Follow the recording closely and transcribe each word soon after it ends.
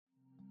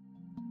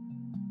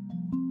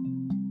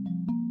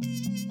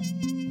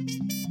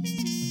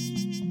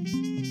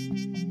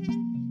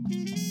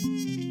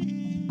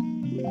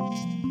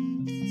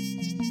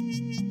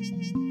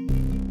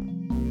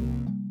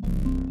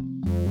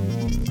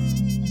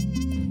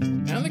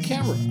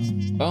camera.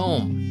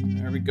 Boom.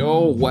 There we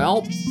go.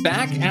 Well,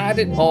 back at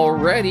it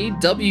already.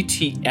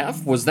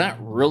 WTF? Was that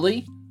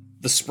really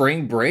the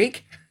spring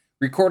break?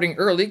 Recording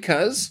early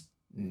because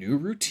new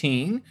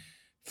routine.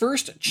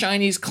 First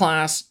Chinese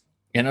class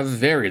in a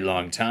very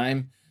long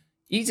time.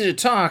 Easy to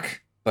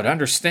talk, but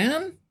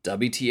understand?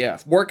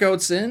 WTF.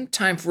 Workouts in,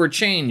 time for a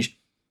change.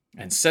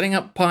 And setting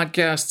up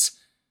podcasts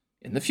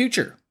in the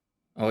future.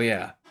 Oh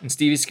yeah. And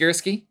Stevie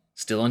Skarsky,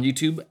 still on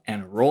YouTube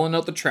and rolling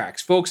out the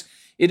tracks. Folks,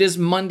 it is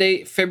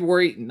Monday,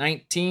 February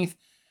 19th,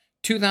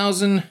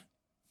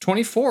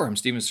 2024. I'm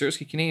Steven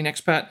Skarsky, Canadian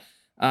expat,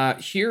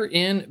 here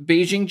in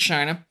Beijing,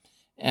 China.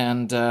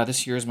 And this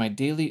here is my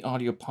daily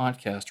audio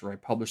podcast where I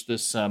publish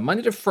this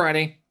Monday to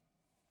Friday.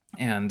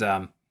 And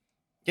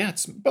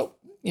it's about,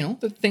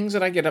 the things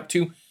that I get up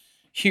to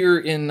here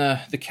in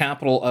the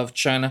capital of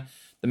China,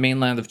 the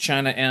mainland of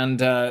China. And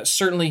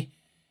certainly,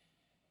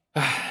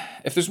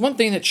 if there's one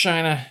thing that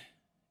China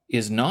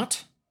is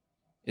not,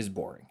 is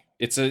boring.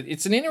 It's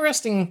an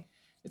interesting.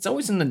 It's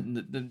always in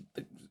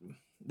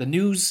the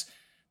news.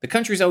 The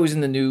country's always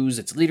in the news.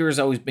 Its leader is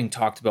always being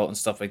talked about and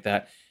stuff like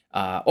that.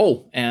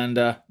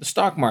 The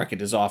stock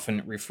market is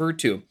often referred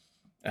to.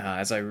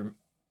 As I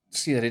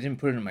see that I didn't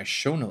put it in my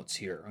show notes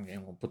here. Okay,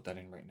 we'll put that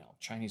in right now.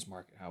 Chinese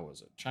market. How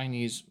is it?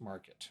 Chinese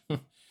market.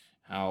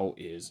 How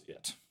is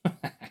it?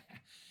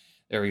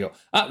 There we go.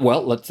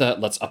 Let's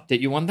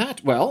update you on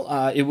that.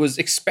 Well, it was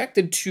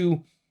expected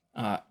to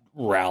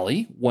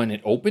rally when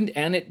it opened,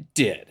 and it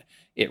did.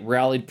 It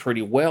rallied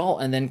pretty well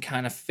and then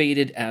kind of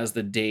faded as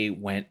the day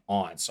went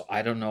on. So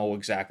I don't know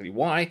exactly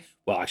why.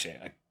 Well, actually,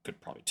 I could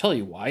probably tell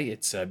you why.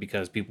 It's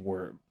because people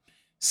were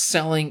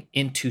selling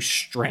into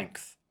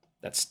strength.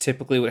 That's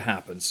typically what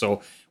happens.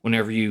 So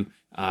whenever you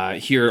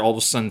hear all of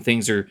a sudden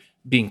things are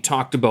being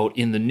talked about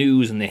in the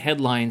news and the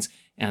headlines,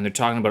 and they're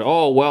talking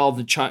about,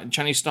 the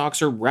Chinese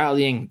stocks are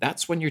rallying,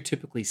 that's when you're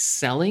typically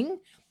selling,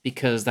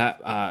 because that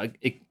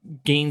it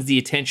gains the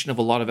attention of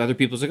a lot of other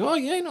people. It's like,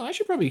 I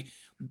should probably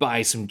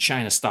buy some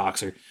China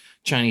stocks or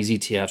Chinese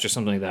ETFs or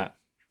something like that.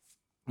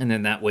 And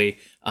then that way,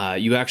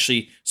 you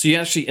actually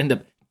end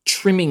up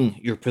trimming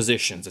your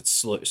positions. It's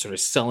sort of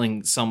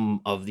selling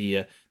some of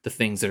the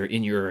things that are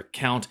in your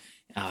account,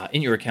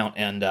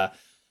 and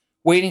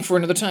waiting for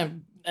another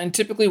time. And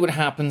typically, what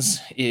happens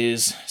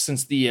is,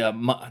 since the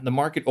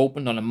market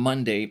opened on a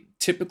Monday,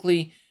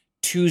 typically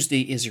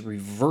Tuesday is a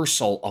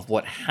reversal of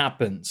what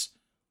happens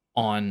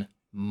on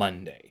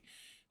Monday.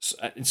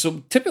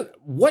 So typically,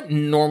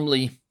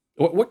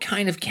 what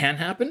kind of can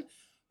happen?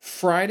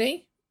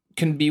 Friday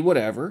can be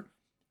whatever.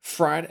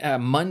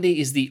 Monday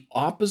is the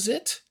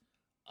opposite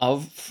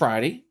of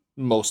Friday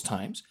most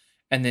times,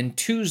 and then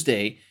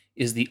Tuesday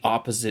is the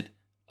opposite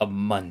of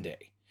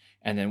Monday.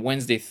 And then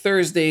Wednesday,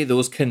 Thursday,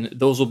 those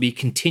will be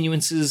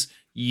continuances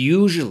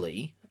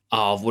usually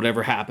of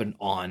whatever happened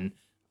on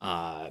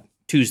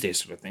Tuesday,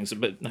 sort of things.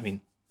 But I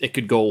mean, it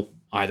could go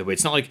either way.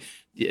 It's not like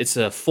it's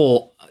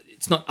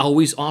it's not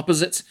always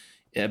opposites,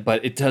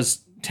 but it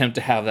does tend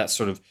to have that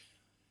sort of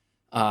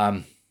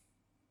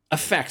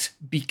effect,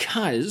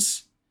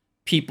 because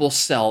people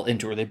sell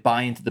into, or they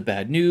buy into the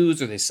bad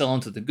news, or they sell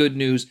into the good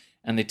news,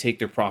 and they take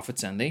their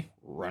profits and they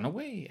run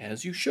away,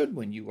 as you should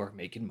when you are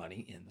making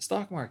money in the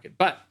stock market.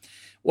 But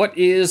what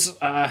is,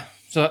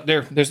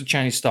 there's a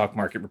Chinese stock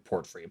market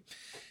report for you.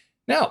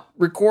 Now,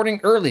 recording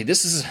early.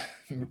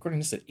 I'm recording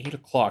this at 8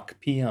 o'clock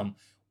p.m.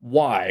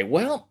 Why?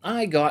 Well,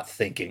 I got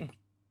thinking,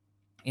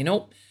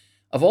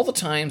 of all the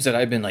times that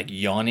I've been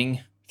yawning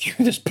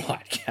through this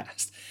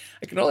podcast,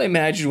 I can only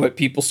imagine what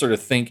people sort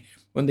of think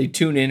when they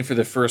tune in for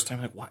the first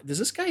time. Why does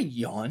this guy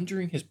yawn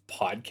during his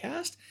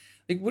podcast?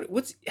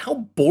 How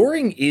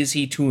boring is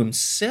he to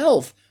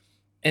himself?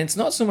 And it's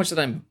not so much that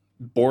I'm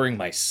boring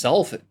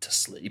myself to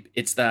sleep.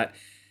 It's that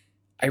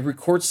I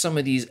record some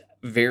of these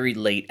very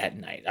late at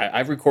night.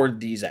 I've recorded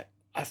these at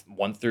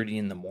 1:30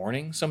 in the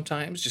morning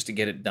sometimes, just to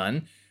get it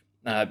done.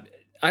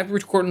 I've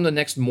recorded them the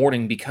next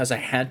morning because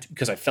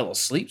I fell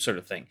asleep, sort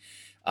of thing.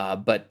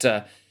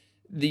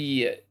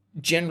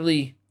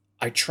 Generally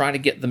I try to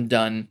get them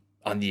done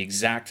on the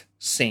exact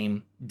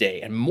same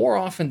day, and more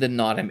often than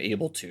not, I'm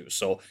able to.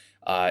 So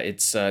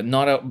it's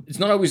not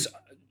always.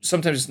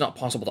 Sometimes it's not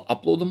possible to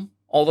upload them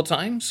all the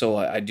time. So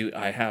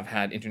I have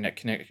had internet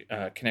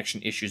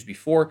connection issues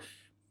before,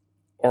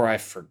 or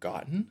I've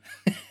forgotten,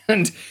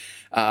 and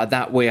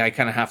that way I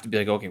kind of have to be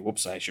like, okay,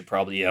 whoops, I should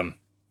probably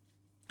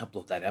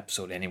upload that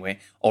episode anyway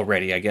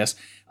already, I guess.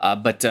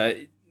 But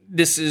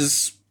this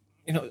is,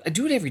 I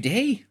do it every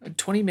day,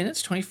 20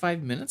 minutes,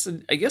 25 minutes,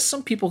 and I guess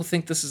some people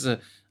think this is a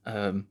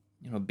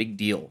big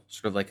deal,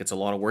 sort of like it's a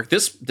lot of work.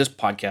 This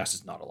podcast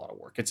is not a lot of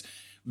work. It's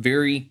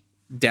very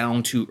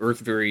down to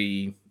earth,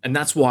 and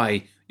that's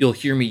why you'll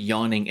hear me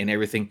yawning and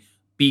everything,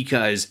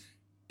 because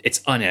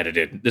it's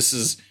unedited. This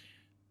is,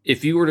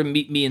 if you were to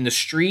meet me in the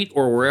street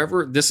or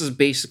wherever, this is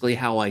basically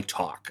how I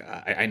talk.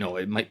 I know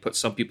it might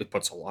puts a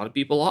lot of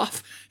people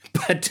off,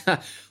 but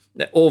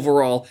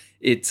overall,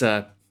 it's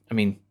a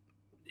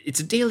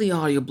daily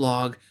audio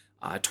blog,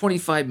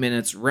 25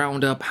 minutes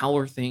roundup. How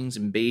are things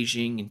in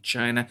Beijing and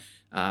China?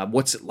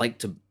 What's it like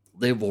to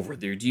live over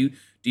there? Do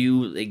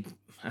you like?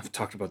 I've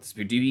talked about this,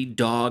 but do you eat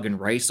dog and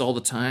rice all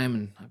the time?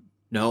 And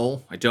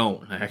no, I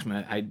don't.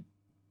 I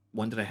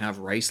when did I have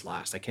rice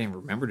last? I can't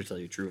even remember, to tell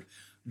you the truth.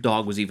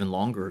 Dog was even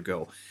longer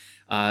ago.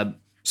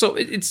 So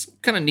it's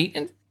kind of neat.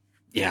 And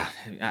yeah,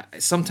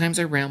 sometimes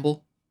I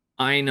ramble.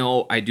 I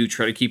know I do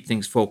try to keep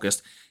things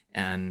focused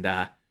and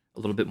a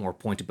little bit more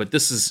pointed, but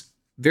this is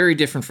very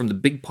different from the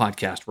big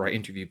podcast where I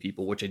interview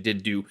people, which I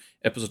did do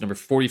episode number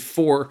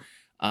 44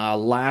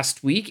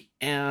 last week.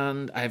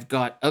 And I've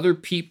got other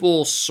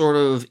people sort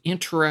of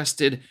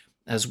interested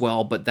as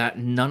well, but that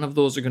none of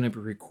those are going to be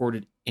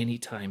recorded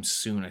anytime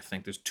soon. I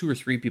think there's 2 or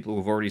 3 people who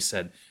have already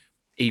said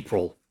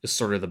April is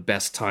sort of the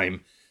best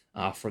time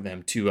for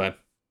them to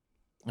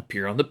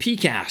appear on the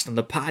PCast, on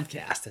the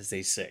podcast, as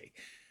they say.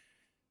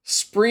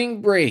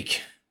 Spring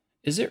break.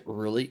 Is it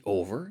really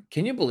over?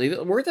 Can you believe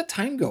it? Where'd the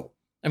time go?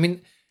 I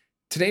mean,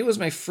 today was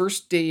my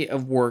first day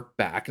of work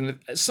back, and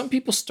some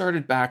people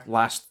started back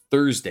last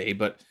Thursday,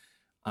 but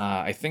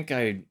I think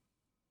I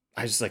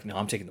was like, no,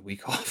 I'm taking the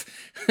week off.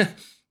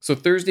 So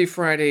Thursday,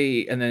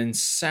 Friday, and then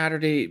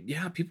Saturday,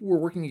 yeah, people were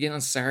working again on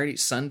Saturday.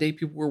 Sunday,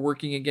 people were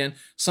working again.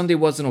 Sunday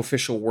was an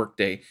official work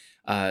day.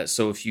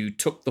 So if you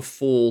took the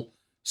full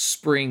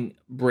spring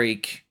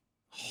break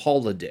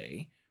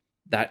holiday,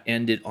 that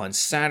ended on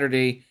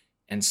Saturday,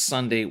 and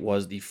Sunday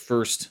was the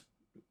first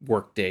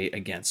work day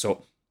again.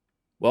 So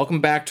welcome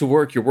back to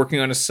work. You're working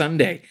on a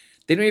Sunday.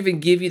 They don't even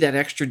give you that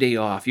extra day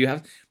off.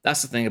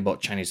 That's the thing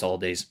about Chinese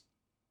holidays,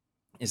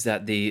 is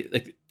that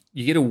you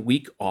get a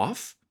week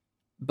off,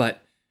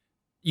 but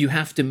you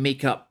have to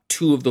make up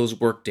 2 of those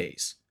work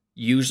days,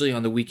 usually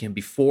on the weekend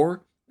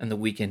before and the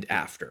weekend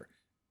after.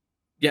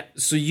 Yeah,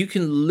 so you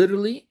can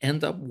literally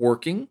end up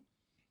working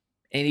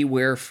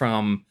anywhere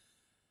from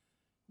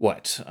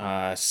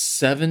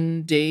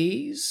 7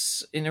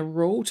 days in a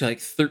row to like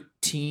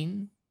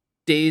 13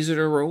 days in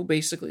a row,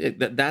 basically.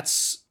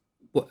 That's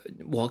what,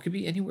 well, it could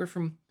be anywhere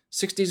from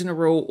 6 days in a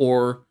row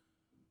or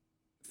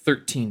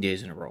 13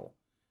 days in a row.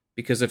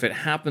 Because if it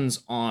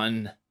happens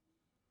on,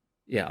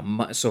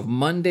 so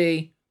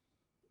Monday,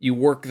 you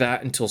work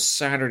that until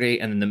Saturday,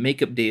 and then the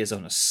makeup day is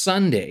on a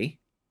Sunday.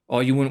 Oh,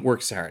 you wouldn't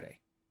work Saturday.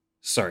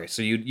 Sorry,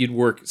 so you'd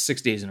work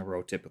 6 days in a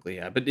row typically,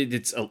 yeah, but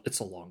it's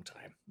a long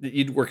time.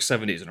 You'd work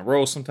 7 days in a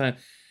row sometimes.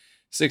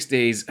 6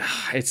 days,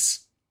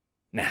 it's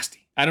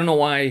nasty. I don't know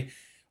why.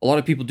 A lot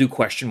of people do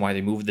question why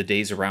they move the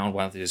days around.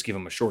 Why don't they just give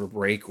them a shorter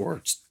break or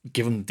just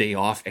give them the day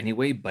off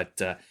anyway?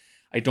 But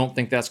I don't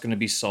think that's going to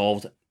be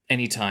solved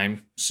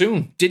anytime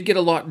soon. Did get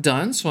a lot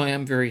done, so I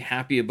am very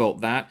happy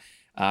about that.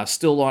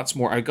 Still lots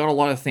more. I got a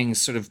lot of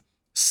things sort of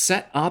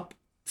set up,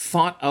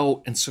 thought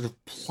out, and sort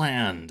of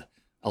planned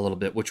a little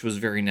bit, which was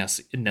very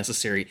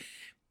necessary.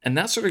 And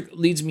that sort of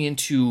leads me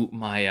into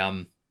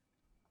my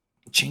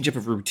change up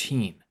of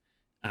routine.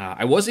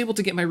 I was able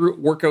to get my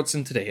workouts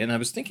in today, and I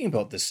was thinking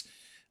about this.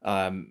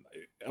 I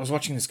was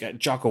watching this guy,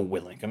 Jocko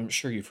Willink. I'm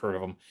sure you've heard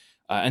of him.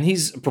 And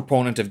he's a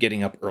proponent of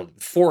getting up early.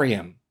 The 4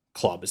 a.m.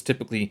 club is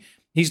typically,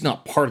 he's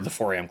not part of the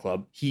 4 a.m.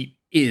 club. He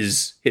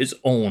is his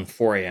own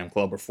 4 a.m.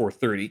 club, or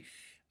 4:30.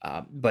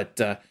 But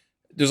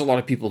there's a lot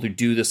of people who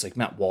do this, like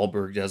Matt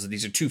Wahlberg does it.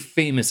 These are 2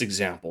 famous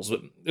examples.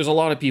 But there's a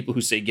lot of people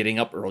who say getting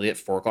up early at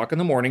 4 o'clock in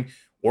the morning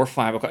or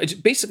 5 o'clock. It's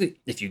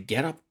basically, if you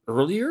get up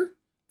earlier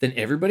than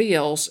everybody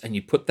else and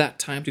you put that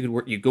time to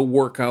work, you go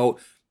work out,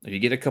 or you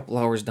get a couple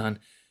hours done.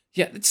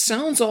 Yeah, it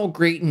sounds all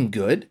great and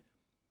good.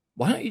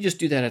 Why don't you just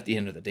do that at the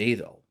end of the day,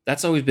 though?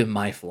 That's always been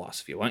my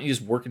philosophy. Why don't you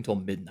just work until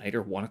midnight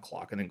or 1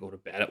 o'clock and then go to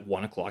bed at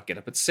 1 o'clock, get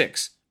up at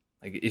 6?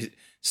 Like, it's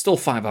still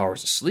 5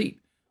 hours of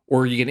sleep.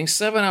 Or are you getting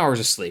 7 hours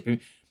of sleep? I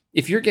mean,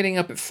 if you're getting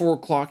up at 4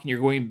 o'clock and you're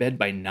going to bed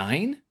by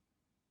 9,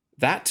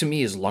 that to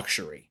me is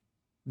luxury.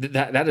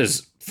 That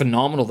is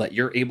phenomenal that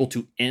you're able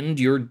to end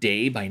your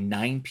day by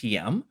 9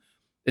 p.m.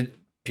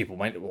 People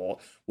might,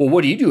 well,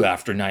 what do you do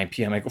after 9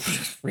 p.m.? I go,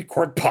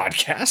 record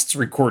podcasts,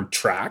 record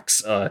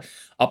tracks,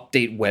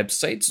 update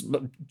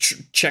websites,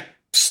 check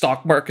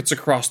stock markets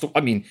across the,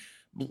 I mean,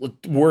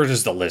 where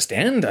does the list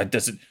end?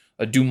 Does it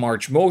do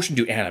March motion,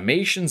 do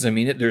animations? I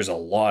mean, there's a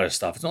lot of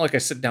stuff. It's not like I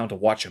sit down to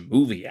watch a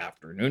movie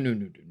after. No.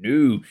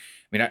 I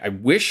mean, I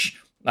wish,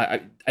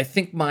 I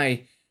think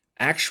my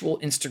actual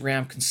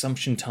Instagram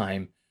consumption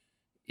time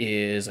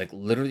is like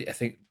literally, I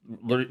think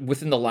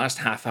within the last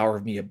half hour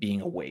of me being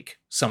awake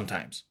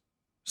sometimes.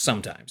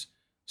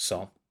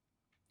 So,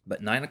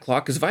 but 9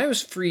 o'clock, because if I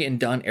was free and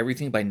done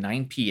everything by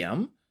 9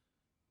 p.m.,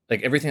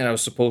 like everything that I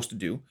was supposed to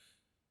do,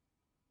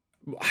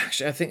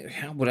 actually, I think,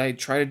 how would I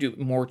try to do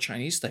more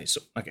Chinese studies?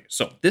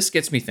 So this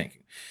gets me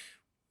thinking,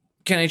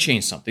 can I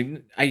change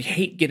something? I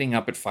hate getting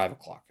up at 5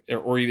 o'clock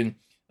or even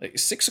like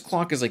 6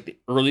 o'clock is like the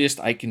earliest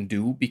I can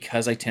do,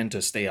 because I tend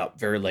to stay up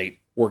very late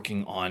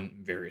working on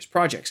various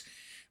projects.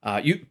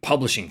 You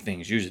publishing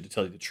things usually, to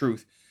tell you the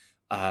truth.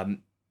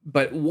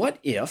 But what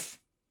if?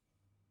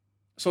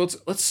 So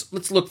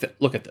let's look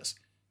at this.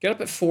 Get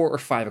up at 4 or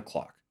 5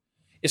 o'clock.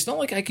 It's not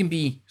like I can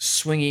be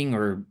swinging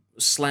or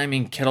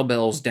slamming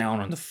kettlebells down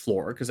on the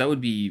floor, because that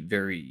would be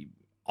very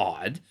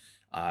odd.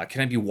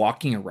 Can I be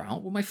walking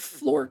around? Well, my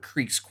floor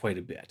creaks quite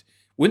a bit.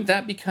 Wouldn't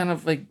that be kind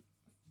of like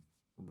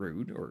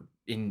rude or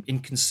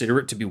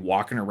inconsiderate to be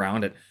walking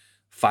around at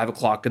 5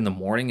 o'clock in the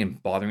morning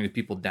and bothering the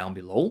people down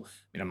below?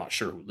 I mean, I'm not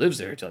sure who lives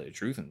there, to tell you the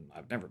truth, and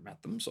I've never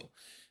met them. So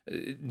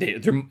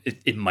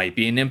it might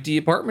be an empty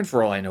apartment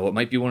for all I know. It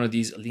might be one of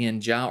these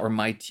Lianjia or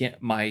my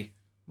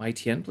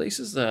Tien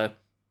places,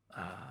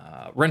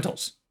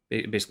 rentals,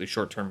 basically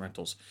short-term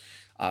rentals.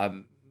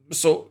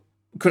 So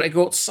could I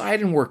go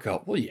outside and work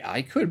out? Well, yeah,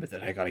 I could, but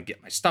then I got to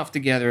get my stuff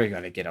together. I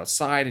got to get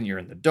outside, and you're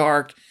in the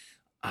dark.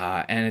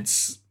 And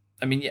it's,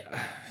 I mean,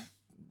 yeah,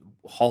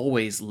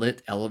 hallways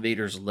lit,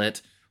 elevators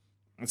lit.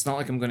 It's not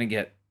like I'm going to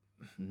get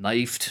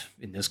knifed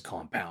in this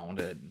compound,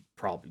 and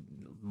probably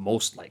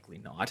most likely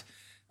not.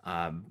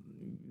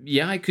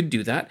 Yeah, I could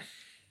do that.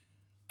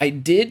 I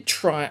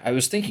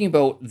was thinking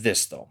about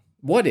this though.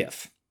 What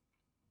if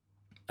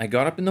I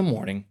got up in the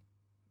morning,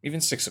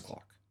 even 6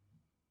 o'clock,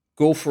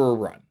 go for a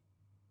run,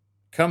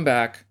 come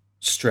back,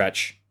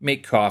 stretch,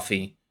 make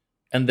coffee,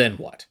 and then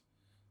what?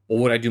 Well,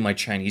 would I do my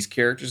Chinese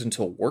characters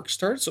until work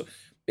starts? So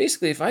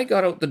basically, if I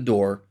got out the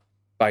door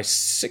by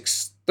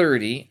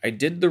 6:30, I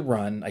did the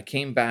run, I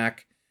came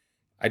back,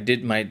 I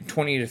did my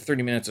 20 to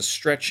 30 minutes of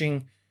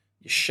stretching,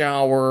 you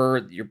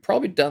shower, you're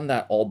probably done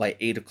that all by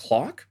 8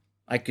 o'clock.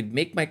 I could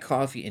make my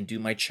coffee and do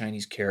my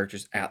Chinese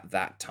characters at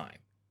that time.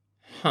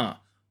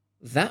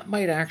 That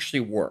might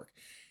actually work.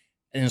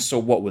 And so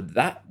what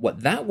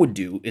that would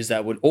do is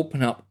that would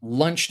open up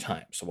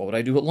lunchtime. So what would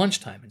I do at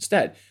lunchtime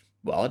instead?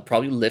 Well, I'd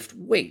probably lift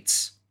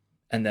weights.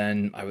 And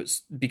then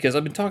because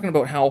I've been talking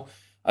about how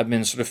I've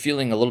been sort of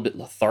feeling a little bit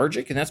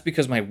lethargic, and that's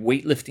because my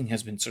weightlifting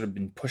has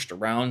been pushed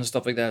around and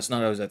stuff like that. It's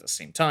not always at the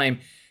same time.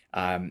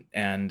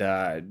 And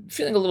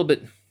feeling a little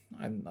bit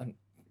I'm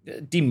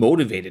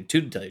demotivated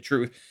too, to tell you the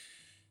truth.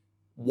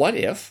 What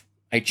if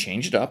I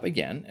changed it up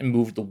again and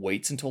moved the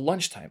weights until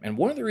lunchtime? And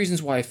one of the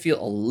reasons why I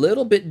feel a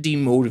little bit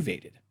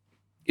demotivated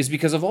is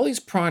because of all these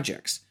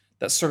projects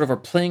that sort of are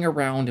playing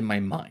around in my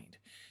mind.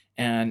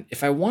 And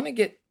if I want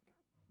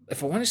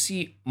to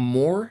see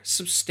more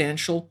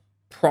substantial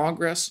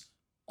progress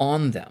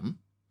on them,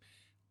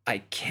 I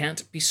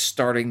can't be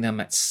starting them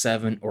at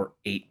 7 or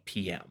 8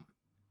 p.m.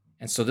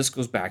 And so this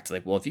goes back to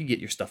like, well, if you get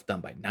your stuff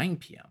done by 9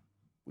 p.m.,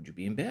 would you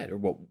be in bed? Or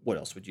what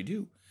else would you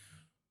do?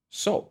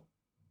 So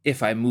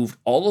if I moved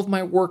all of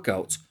my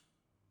workouts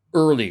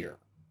earlier,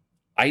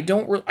 I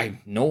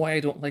know why I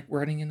don't like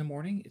running in the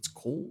morning. It's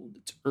cold,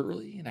 it's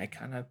early, and I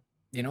kind of,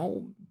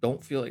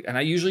 don't feel like, and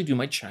I usually do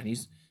my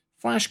Chinese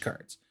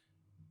flashcards.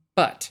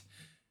 But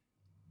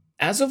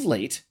as of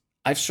late,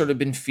 I've sort of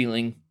been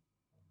feeling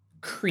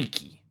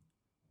creaky,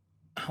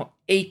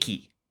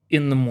 achy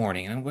in the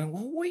morning. And I'm going,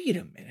 well, wait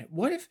a minute.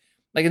 What if,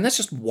 and that's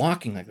just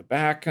walking, like the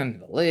back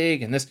and the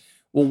leg and this.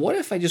 Well, what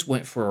if I just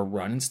went for a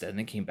run instead and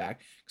then came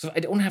back? Because I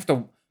don't have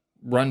to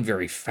run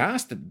very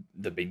fast at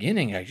the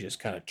beginning. I just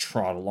kind of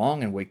trot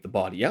along and wake the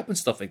body up and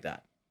stuff like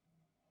that.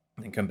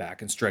 And then come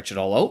back and stretch it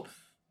all out.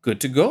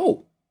 Good to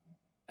go.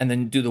 And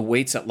then do the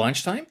weights at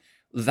lunchtime.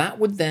 That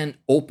would then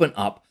open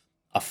up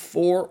a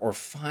 4 or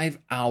 5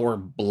 hour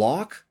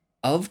block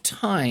of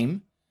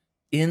time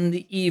in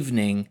the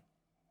evening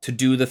to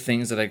do the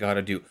things that I got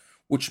to do,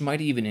 which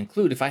might even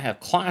include, if I have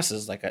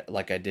classes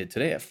like I did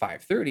today at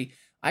 5:30,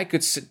 I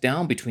could sit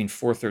down between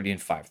 4:30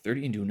 and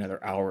 5:30 and do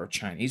another hour of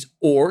Chinese,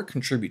 or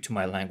contribute to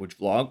my language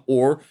vlog,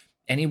 or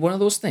any one of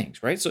those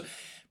things, right? So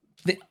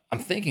I'm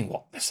thinking,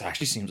 well, this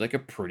actually seems like a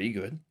pretty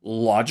good,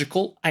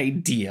 logical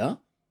idea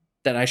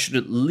that I should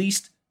at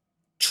least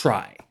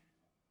try.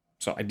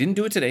 So I didn't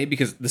do it today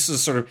because this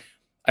is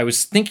I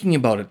was thinking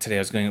about it today. I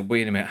was going,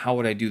 wait a minute, how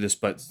would I do this?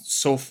 But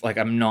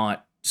I'm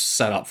not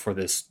set up for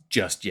this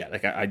just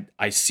yet.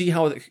 I see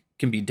how it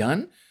can be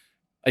done.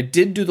 I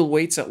did do the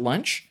weights at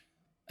lunch,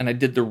 and I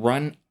did the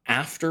run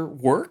after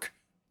work.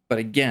 But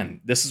again,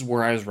 this is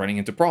where I was running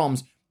into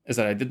problems, is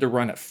that I did the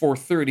run at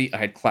 4:30. I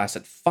had class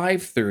at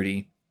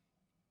 5:30.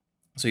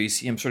 So you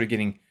see, I'm sort of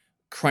getting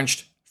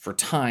crunched for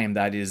time.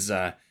 That is,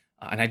 and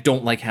I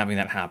don't like having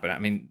that happen. I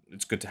mean,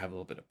 it's good to have a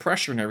little bit of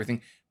pressure and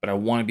everything, but I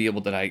want to be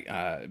able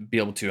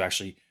to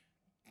actually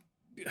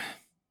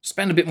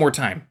spend a bit more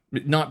time,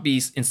 not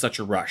be in such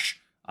a rush,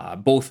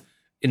 both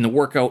in the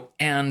workout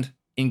and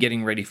in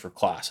getting ready for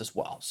class as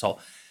well. So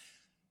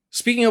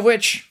speaking of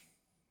which,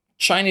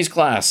 Chinese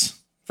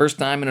class, first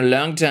time in a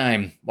long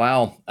time.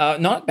 Wow.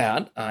 Not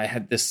bad. I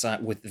had this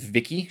with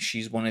Vicky.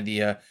 She's one of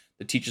the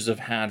teachers I've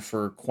had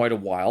for quite a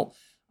while.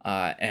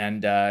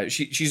 And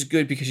she's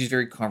good because she's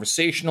very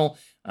conversational.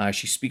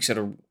 She speaks at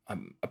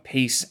a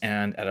pace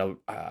and at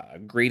a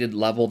graded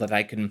level that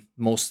I can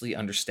mostly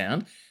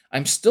understand.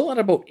 I'm still at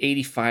about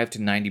 85 to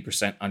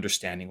 90%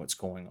 understanding what's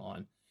going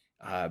on.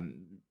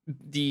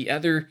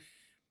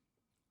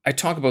 I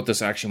talk about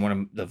this actually in one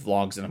of the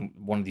vlogs, and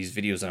one of these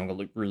videos that I'm going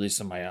to release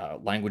on my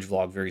language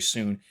vlog very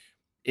soon,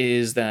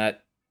 is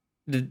that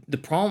the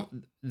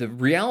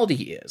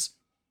reality is,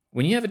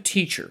 when you have a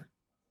teacher,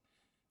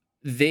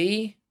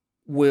 they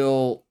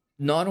will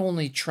not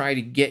only try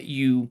to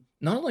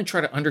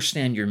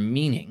understand your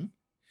meaning,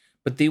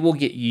 but they will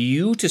get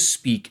you to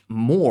speak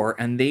more,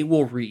 and they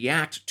will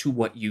react to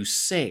what you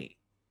say.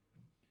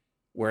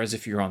 Whereas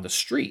if you're on the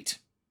street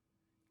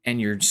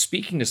and you're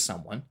speaking to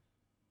someone,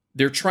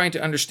 they're trying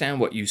to understand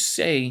what you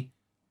say,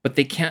 but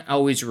they can't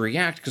always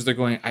react because they're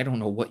going, I don't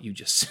know what you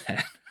just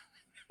said.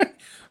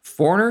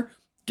 Foreigner,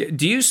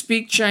 do you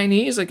speak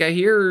Chinese? Like, I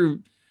hear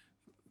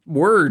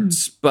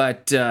words,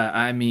 but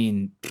I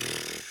mean,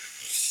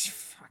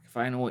 if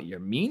I know what your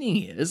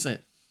meaning is, I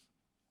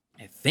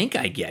think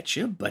I get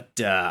you,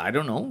 but I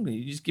don't know.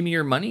 You just give me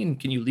your money and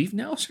can you leave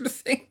now, sort of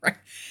thing, right?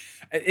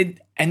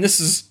 And this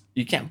is,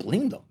 you can't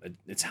blame them.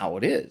 It's how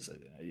it is.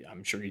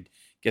 I'm sure you'd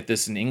get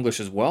this in English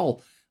as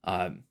well.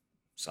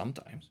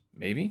 Sometimes,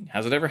 maybe.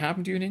 Has it ever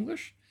happened to you in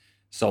English?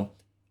 So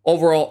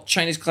overall,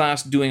 Chinese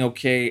class doing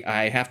okay.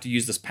 I have to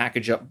use this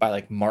package up by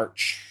like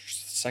March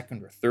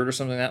 2nd or 3rd or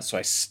something like that. So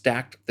I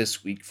stacked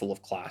this week full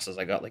of classes.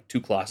 I got like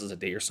 2 classes a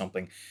day or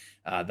something.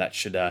 That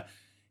should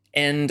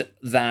end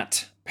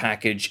that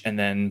package. And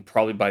then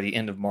probably by the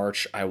end of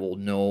March, I will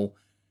know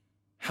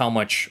how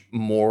much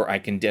more I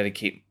can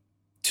dedicate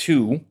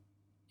to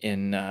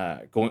in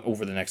going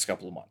over the next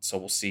couple of months. So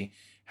we'll see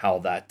how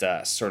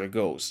that sort of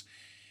goes.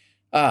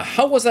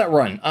 How was that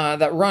run?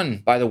 That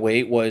run, by the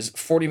way, was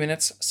 40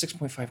 minutes,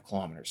 6.5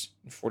 kilometers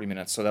in 40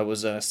 minutes. So that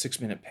was a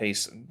 6-minute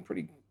pace.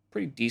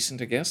 Pretty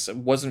decent, I guess. I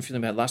wasn't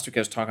feeling bad. Last week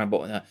I was talking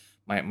about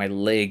my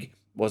leg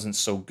wasn't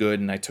so good,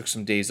 and I took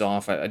some days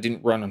off. I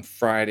didn't run on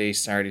Friday,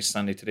 Saturday,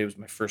 Sunday. Today was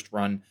my first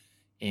run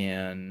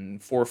in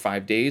 4 or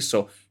 5 days.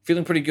 So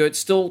feeling pretty good.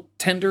 Still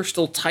tender,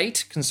 still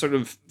tight. Can sort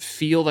of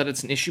feel that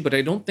it's an issue, but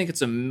I don't think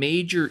it's a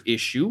major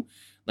issue.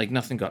 Like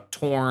nothing got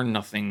torn,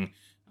 nothing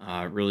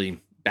really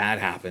bad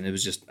happened. It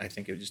was just, I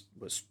think it just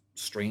was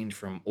strained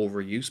from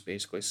overuse,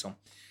 basically. So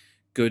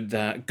good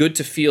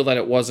to feel that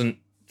it wasn't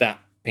that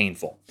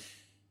painful.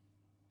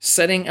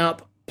 Setting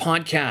up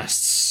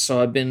podcasts.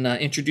 So I've been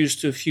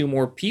introduced to a few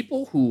more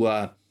people who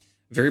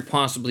very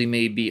possibly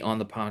may be on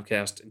the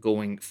podcast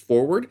going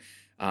forward.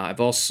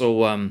 I've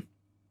also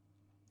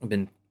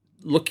been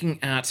looking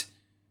at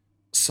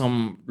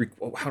some,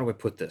 how do I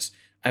put this?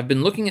 I've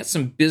been looking at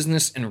some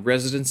business and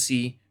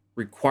residency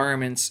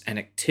requirements and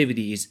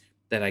activities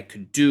that I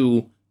could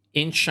do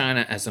in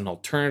China as an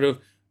alternative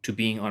to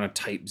being on a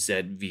Type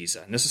Z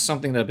visa. And this is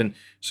something that I've been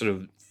sort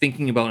of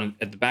thinking about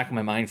at the back of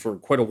my mind for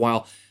quite a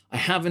while.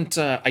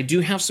 I do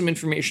have some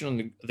information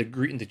on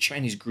the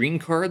Chinese green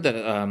card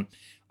that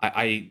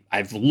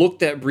I've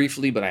looked at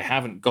briefly, but I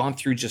haven't gone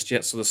through just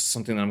yet. So this is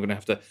something that I'm going to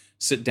have to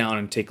sit down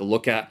and take a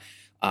look at.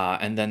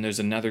 And then there's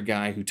another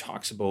guy who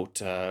talks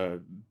about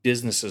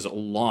businesses a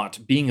lot,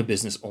 being a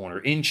business owner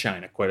in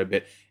China quite a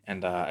bit.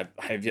 And I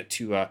have yet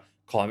to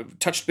call him. I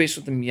touched base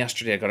with him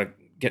yesterday. I got to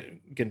get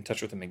in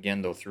touch with him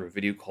again, though, through a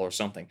video call or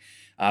something.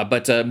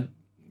 But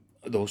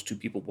those 2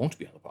 people won't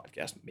be on the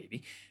podcast,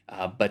 maybe.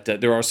 But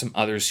there are some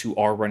others who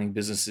are running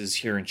businesses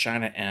here in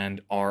China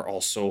and are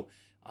also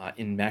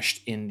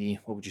enmeshed in the,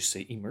 what would you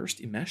say,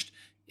 enmeshed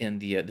in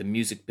the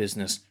music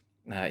business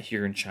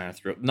here in China.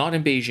 Not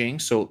in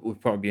Beijing, so it would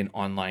probably be an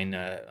online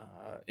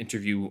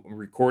interview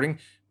recording,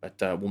 but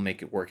we'll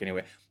make it work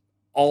anyway.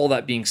 All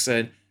that being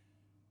said,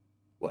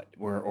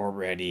 we're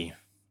already...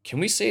 Can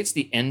we say it's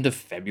the end of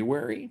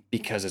February?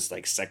 Because it's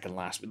like second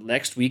last.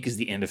 Next week is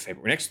the end of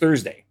February. Next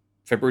Thursday,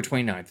 February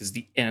 29th, is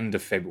the end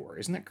of February.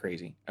 Isn't that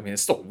crazy? I mean,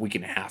 it's still a week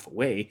and a half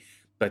away,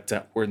 but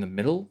we're in the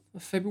middle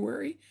of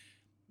February.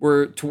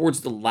 We're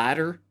towards the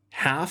latter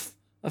half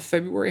of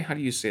February. How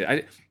do you say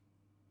it?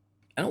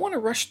 I don't want to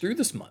rush through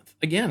this month.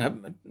 Again,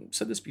 I've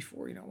said this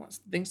before. I want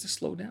things to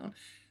slow down.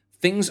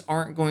 Things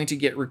aren't going to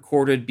get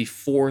recorded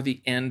before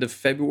the end of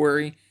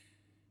February.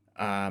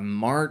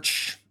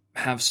 March...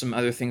 have some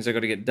other things I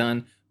got to get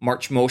done.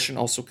 March Motion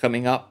also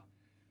coming up.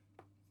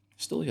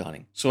 Still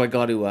yawning. So I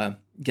got to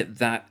get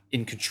that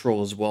in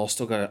control as well.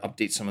 Still got to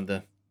update some of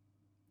the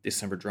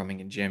December drumming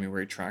and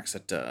January tracks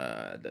at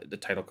the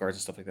title cards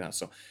and stuff like that.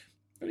 So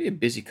it'll be a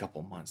busy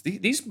couple of months.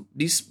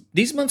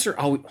 These months are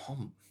always...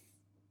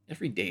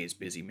 every day is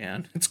busy,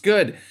 man. It's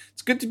good.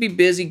 It's good to be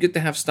busy, good to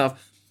have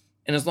stuff.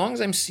 And as long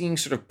as I'm seeing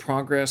sort of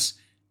progress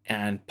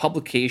and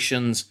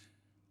publications,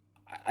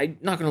 I'm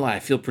not going to lie, I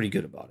feel pretty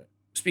good about it.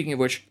 Speaking of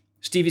which,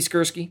 Stevie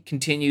Skursky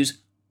continues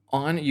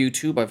on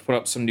YouTube. I've put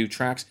up some new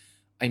tracks.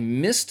 I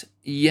missed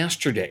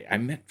yesterday.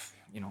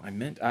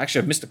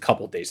 Actually, I've missed a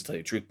couple of days, to tell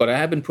you the truth, but I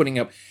have been putting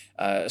up.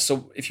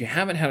 So if you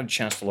haven't had a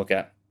chance to look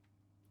at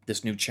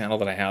this new channel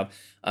that I have,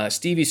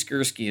 Stevie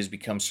Skursky has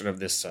become sort of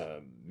this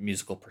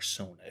musical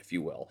persona, if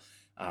you will,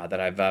 that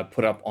I've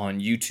put up on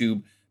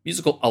YouTube.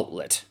 Musical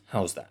outlet.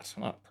 How's that?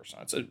 Not a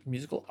persona. It's a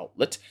musical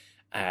outlet.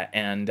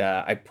 And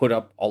I put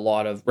up a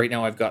lot of... Right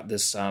now I've got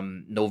this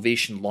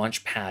Novation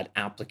Launchpad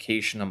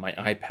application on my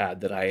iPad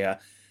that I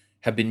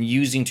have been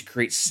using to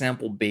create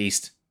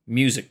sample-based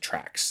music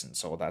tracks. And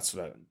so that's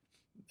what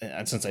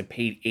and since I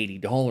paid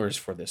 $80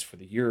 for this for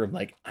the year, I'm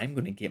like, I'm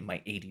going to get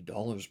my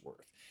 $80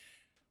 worth.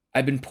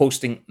 I've been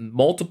posting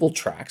multiple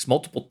tracks,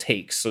 multiple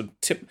takes. So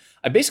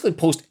I basically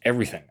post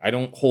everything. I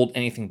don't hold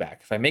anything back.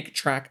 If I make a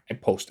track, I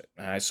post it.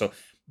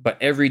 But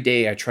every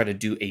day I try to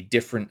do a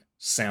different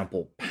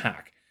sample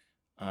pack.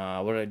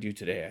 What did I do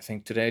today? I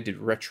think today I did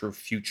Retro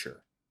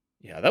Future.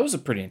 Yeah, that was a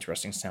pretty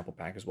interesting sample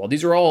pack as well.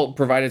 These are all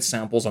provided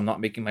samples. I'm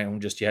not making my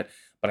own just yet,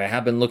 but I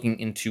have been looking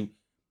into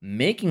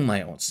making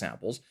my own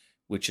samples,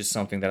 which is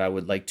something that I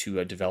would like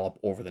to develop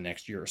over the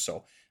next year or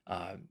so.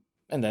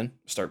 And then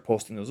start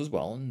posting those as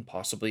well, and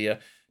possibly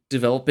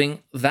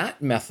developing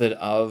that method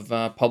of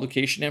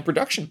publication and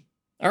production.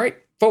 All right,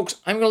 folks,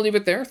 I'm going to leave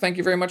it there. Thank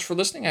you very much for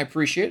listening. I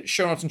appreciate it.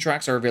 Show notes and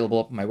tracks are available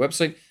up on my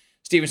website,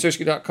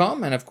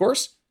 stevensersky.com. And of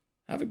course,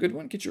 have a good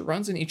one. Get your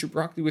runs and eat your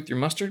broccoli with your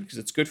mustard because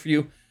it's good for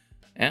you.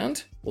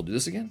 And we'll do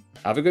this again.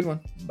 Have a good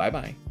one.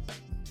 Bye-bye.